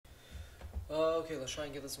Okay, let's try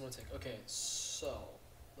and get this one take. Okay, so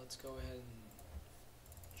let's go ahead and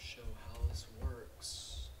show how this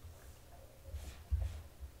works.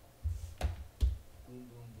 Boom, boom,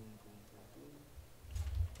 boom, boom, boom, boom.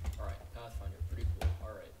 Alright, Pathfinder, pretty cool.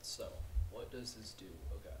 Alright, so what does this do?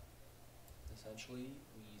 Okay. Essentially,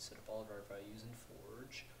 we set up all of our values in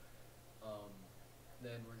Forge.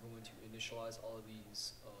 Then we're going to initialize all of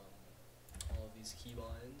these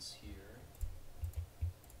keybinds here.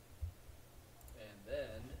 And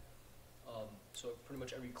then, so pretty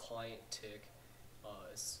much every client tick,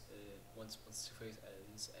 once the phase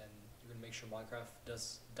ends, and you're gonna make sure Minecraft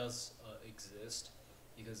does exist,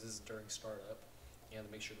 because this is during startup. You have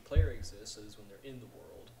to make sure the player exists, so this is when they're in the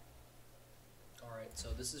world. All right,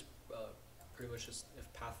 so this is pretty much just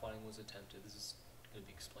if pathfinding was attempted. This is gonna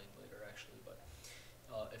be explained later, actually, but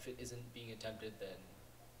if it isn't being attempted, then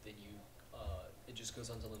you it just goes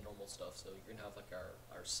on to the normal stuff. So you're gonna have like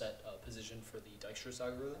our set position for the dexterous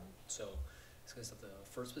algorithm. So it's gonna set the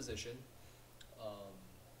first position.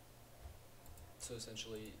 So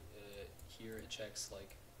essentially, here it checks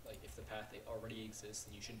like if the path already exists,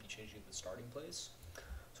 then you shouldn't be changing the starting place.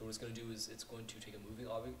 So what it's going to do is it's going to take a moving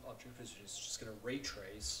object position. It's just going to ray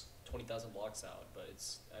trace 20,000 blocks out, but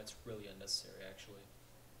it's really unnecessary actually.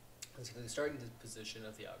 It's going to starting the position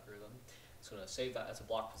of the algorithm. It's going to save that as a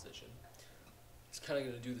block position. It's kind of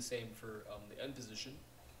going to do the same for the end position.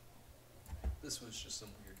 This was just some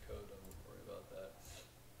weird code. I wouldn't worry about that.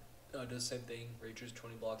 Does the same thing. Ray trace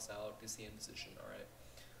 20 blocks out. Gets the end position. All right.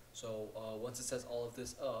 So once it sets all of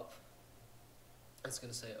this up, it's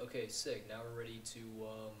gonna say, okay, sick. Now we're ready to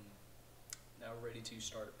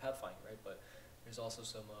start pathfinding, right? But there's also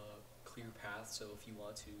some clear paths. So if you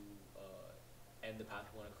want to end the path,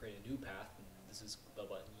 you want to create a new path, and this is the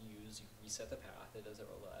button you use. You reset the path. It does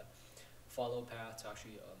all that. Follow path to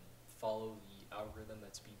actually follow the algorithm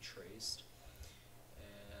that's being traced.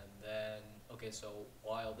 And then, okay, so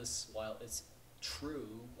while it's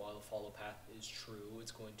true, while the follow path is true,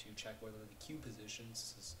 it's going to check whether the cube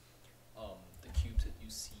positions, this is the cubes that you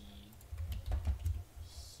see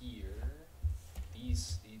here,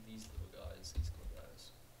 these little guys,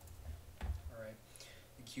 all right,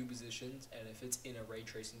 the cube positions, and if it's in a ray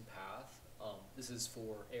tracing path, this is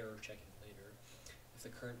for error checking later. If the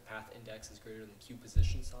current path index is greater than the cube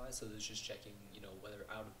position size, so this is just checking, whether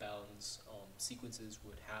out of bounds sequences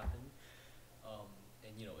would happen.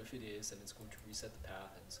 And if it is, then it's going to reset the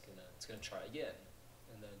path, and it's gonna try again.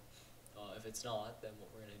 And then if it's not, then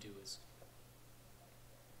what we're gonna do is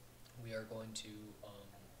we are going to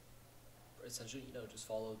essentially just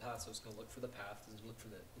follow the path. So it's gonna look for the path. It's gonna look for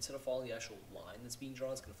instead of following the actual line that's being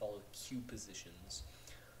drawn, it's gonna follow the cube positions.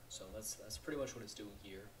 So that's pretty much what it's doing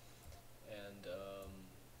here. And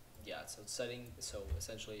yeah, so it's setting. So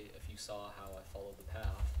essentially, if you saw how I followed the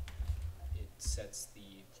path, it sets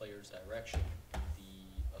the player's direction,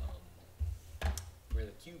 where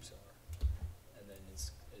the cubes are, and then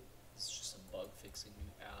it's just some bug fixing. You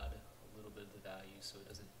add a little bit of the value so it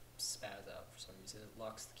doesn't spaz out for some reason. It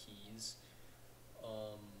locks the keys.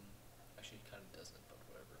 Actually, it kind of doesn't, but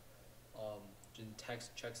whatever.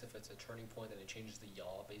 Text checks if it's a turning point, and it changes the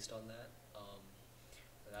yaw based on that.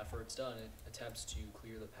 And after it's done, it attempts to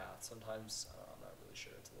clear the path. Sometimes I'm not really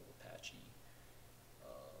sure; it's a little patchy.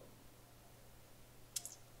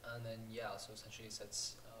 And then yeah, so essentially it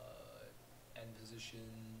sets end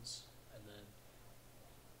positions, and then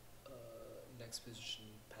next position,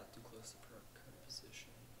 path too close to current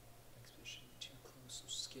position, next position too close, so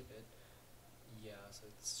skip it. Yeah, so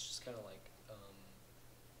it's just kind of like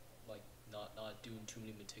not doing too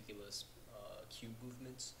many meticulous cube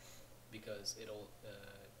movements, because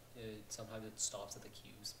sometimes it stops at the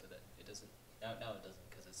cubes, but then it doesn't. Now it doesn't,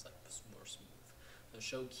 because it's like more smooth. The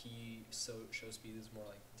show speed is more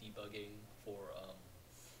like debugging for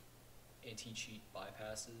anti-cheat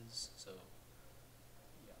bypasses, so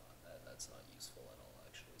yeah, that's not useful at all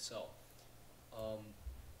actually. So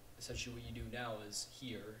essentially what you do now is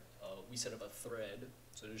here we set up a thread,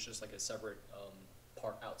 so there's just like a separate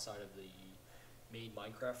part outside of the main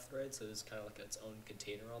Minecraft thread, so it's kind of like its own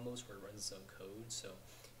container almost, where it runs its own code. So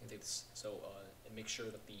you take this, and make sure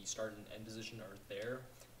that the start and end position are there.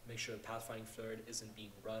 Make sure the pathfinding thread isn't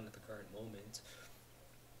being run at the current moment,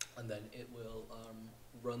 and then it will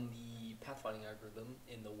run the pathfinding algorithm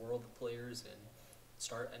in the world the player is in,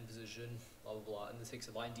 start, end position, blah blah blah, and this takes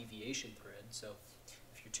a line deviation thread. So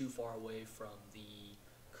if you're too far away from the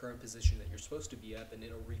current position that you're supposed to be at, then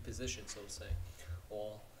it'll reposition. So it'll say,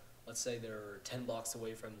 well, let's say they're 10 blocks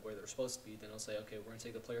away from where they're supposed to be, then it'll say, okay, we're going to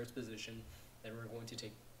take the player's position, then we're going to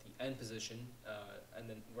take the end position, and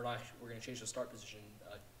then we're going to change the start position,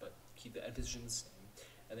 but keep the end position the same,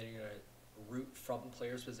 and then you're going to route from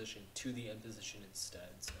player's position to the end position instead,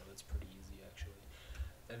 so it's pretty easy actually.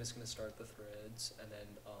 Then it's going to start the threads, and then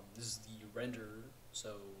this is the render,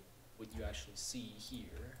 so what you actually see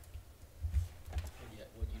here,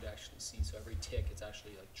 what you'd actually see, so every tick it's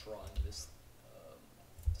actually like drawing this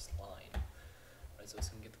this line, right? So it's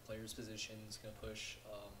going to get the player's position, it's going to push,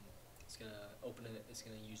 it's going to open it, it's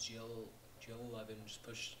going to use GL11, just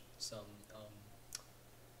push some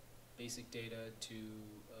basic data to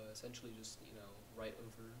essentially just, you know, write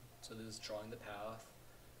over. So this is drawing the path,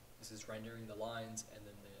 this is rendering the lines, and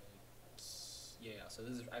then so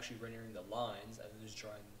this is actually rendering the lines, and this is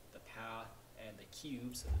drawing the path and the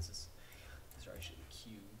cubes. So these are actually the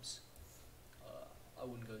cubes. I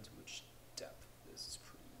wouldn't go into which depth. This is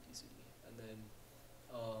pretty easy. And then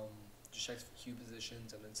just checks for cube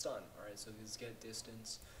positions and then stun. All right. So this get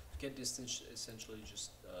distance. Get distance essentially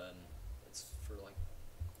just it's for like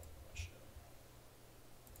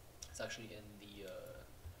it's actually in the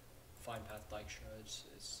find path Dijkstra.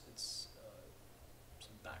 It's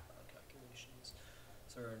some background calculations.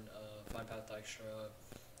 So in find path Dijkstra,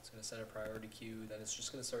 it's going to set a priority queue. Then it's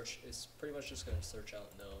just going to search. It's pretty much just going to search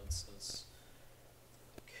out nodes. So it's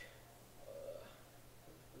like,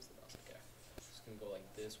 where's the mouse? Okay, it's going to go like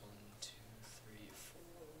this: 1, 2, 3, 4,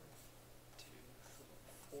 2,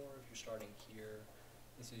 3, 4. If you're starting here,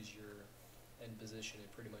 this is your end position.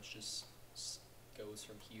 It pretty much just goes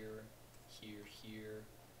from here, here,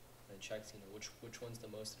 and checks, you know, which one's the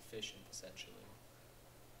most efficient essentially.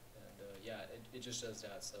 And yeah, it just does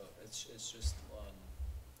that. So it's just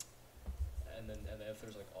and then if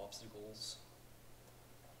there's like obstacles,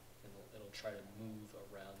 it'll try to move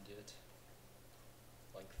around it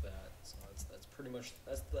like that. So that's pretty much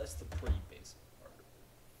that's the pretty basic part of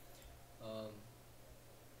it.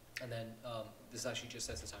 And then this actually just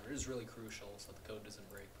sets the timer. It is really crucial so the code doesn't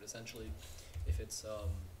break. But essentially, if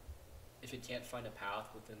it can't find a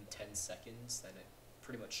path within 10 seconds, then it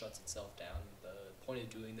pretty much shuts itself down. The point of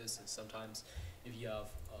doing this is sometimes if you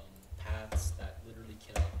have paths that literally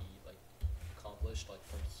cannot be like accomplished, like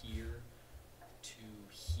from here to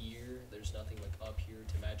here, there's nothing like up here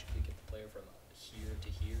to magically get the player from here to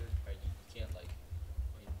here, right? You can't like,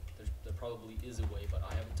 I mean, there probably is a way, but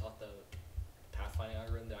I haven't taught the pathfinding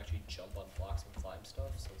algorithm to actually jump on blocks and climb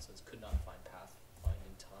stuff, so it says could not find path find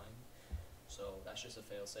in time. So that's just a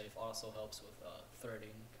fail-safe. Also helps with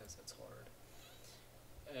threading, because that's hard.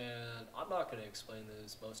 And I'm not going to explain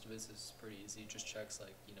this. Most of it is pretty easy. It just checks,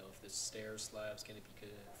 like, you know, if this stair slab's going to be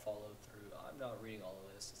good, followed through. I'm not reading all of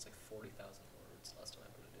this. It's like 40,000 words last time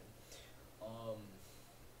I put it in.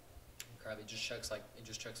 Crap, it just checks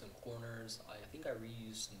some corners. I think I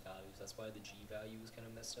reused some values. That's why the G value is kind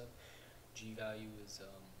of messed up. G value is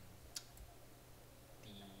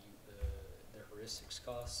the heuristics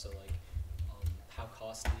cost. So like, how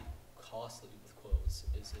costly with quotes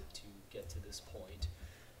is it to get to this point?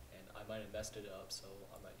 And I might have messed it up, so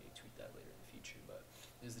I might need to tweak that later in the future. But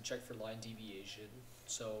this is the check for line deviation.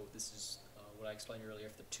 So this is what I explained earlier.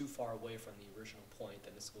 If they're too far away from the original point,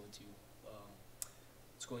 then it's going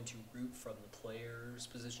to route from the player's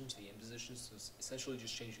position to the end position. So it's essentially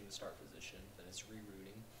just changing the start position. Then it's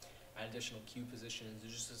rerouting. Add additional queue positions.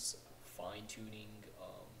 There's just fine-tuning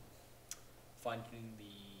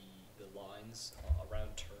the lines around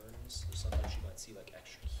turns. So sometimes you might see like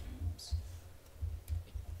extra cubes,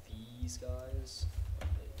 like these guys.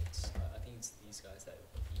 I think it's these guys that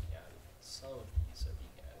are being added. Some of these are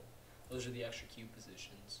being added. Those are the extra cube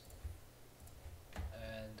positions,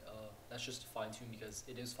 and that's just to fine tune because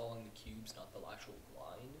it is following the cubes, not the actual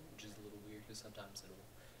line, which is a little weird because sometimes it'll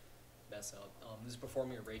mess up. This is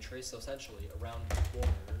performing a ray trace, so essentially around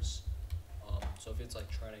corners. So if it's like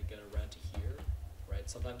trying to get around to here, right?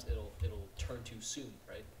 Sometimes it'll turn too soon,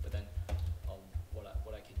 right? But then what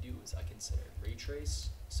I can do is I can set a ray trace,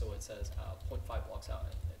 so it says 0.5 blocks out.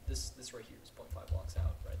 And this right here is 0.5 blocks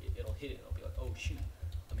out, right? It'll hit it. It'll be like, oh shoot,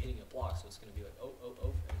 I'm hitting a block, so it's gonna be like oh,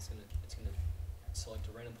 and it's gonna select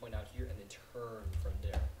a random point out here and then turn from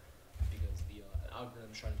there because the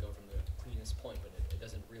algorithm is trying to go from the cleanest point, but it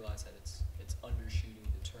doesn't realize that it's undershooting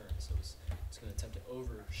the turn, so it's gonna attempt to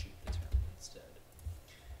overshoot the turn instead.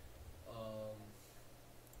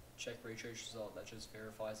 Check ray trace result, that just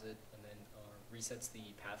verifies it, and then resets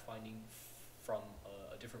the pathfinding from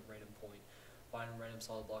a different random point. Find random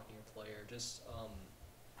solid block in your player. Just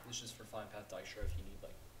this is for find path Dijkstra if you need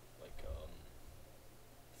like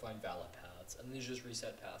find valid paths, and then there's just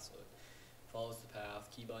reset path, so it follows the path.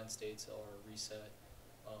 Keybind states are reset.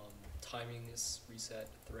 Timing is reset.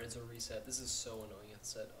 Threads are reset. This is so annoying. It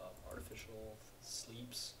set artificial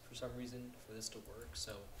sleeps for some reason for this to work.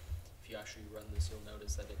 So if you actually run this, you'll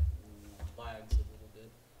notice that it lags a little bit.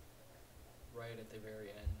 right at the very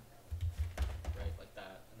end, right, like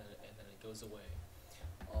that, and then it goes away.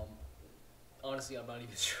 Honestly, I'm not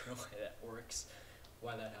even sure why that works,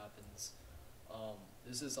 why that happens.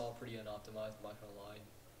 This is all pretty unoptimized, I'm not gonna lie.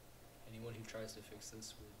 Anyone who tries to fix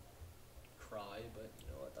this would cry, but you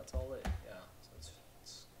know what, that's all it, yeah. So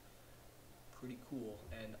it's pretty cool,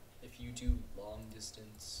 and if you do long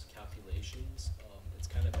distance calculations, it's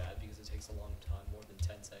kind of bad because it takes a long time, more than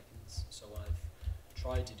 10 seconds. So what I've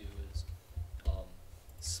tried to do is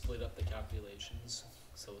split up the calculations.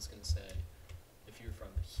 So it's going to say, if you're from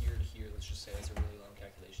here to here, let's just say it's a really long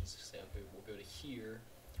calculation, so say, okay, we'll go to here,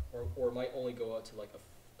 or it might only go out to like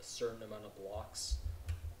a certain amount of blocks.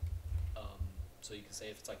 So you can say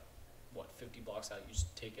if it's like, what, 50 blocks out, you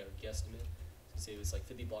just take out a guesstimate. So say it's like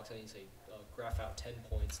 50 blocks out, you say graph out 10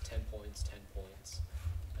 points, 10 points, 10 points,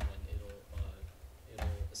 and then it'll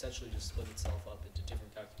essentially just split itself up into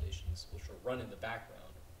different calculations, which will run in the background.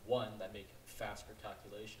 One, that make faster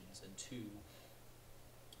calculations, and two,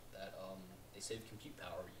 that they save compute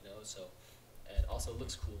power, you know. So, and also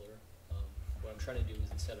looks cooler. What I'm trying to do is,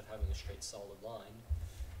 instead of having a straight solid line,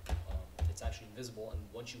 it's actually invisible, and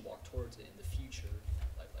once you walk towards it in the future,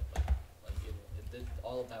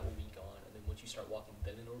 all of that will be gone, and then once you start walking,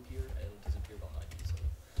 then it'll appear, and it'll disappear behind you. So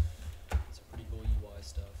it's a pretty cool UI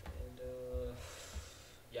stuff, and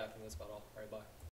yeah, I think that's about all. Alright, bye.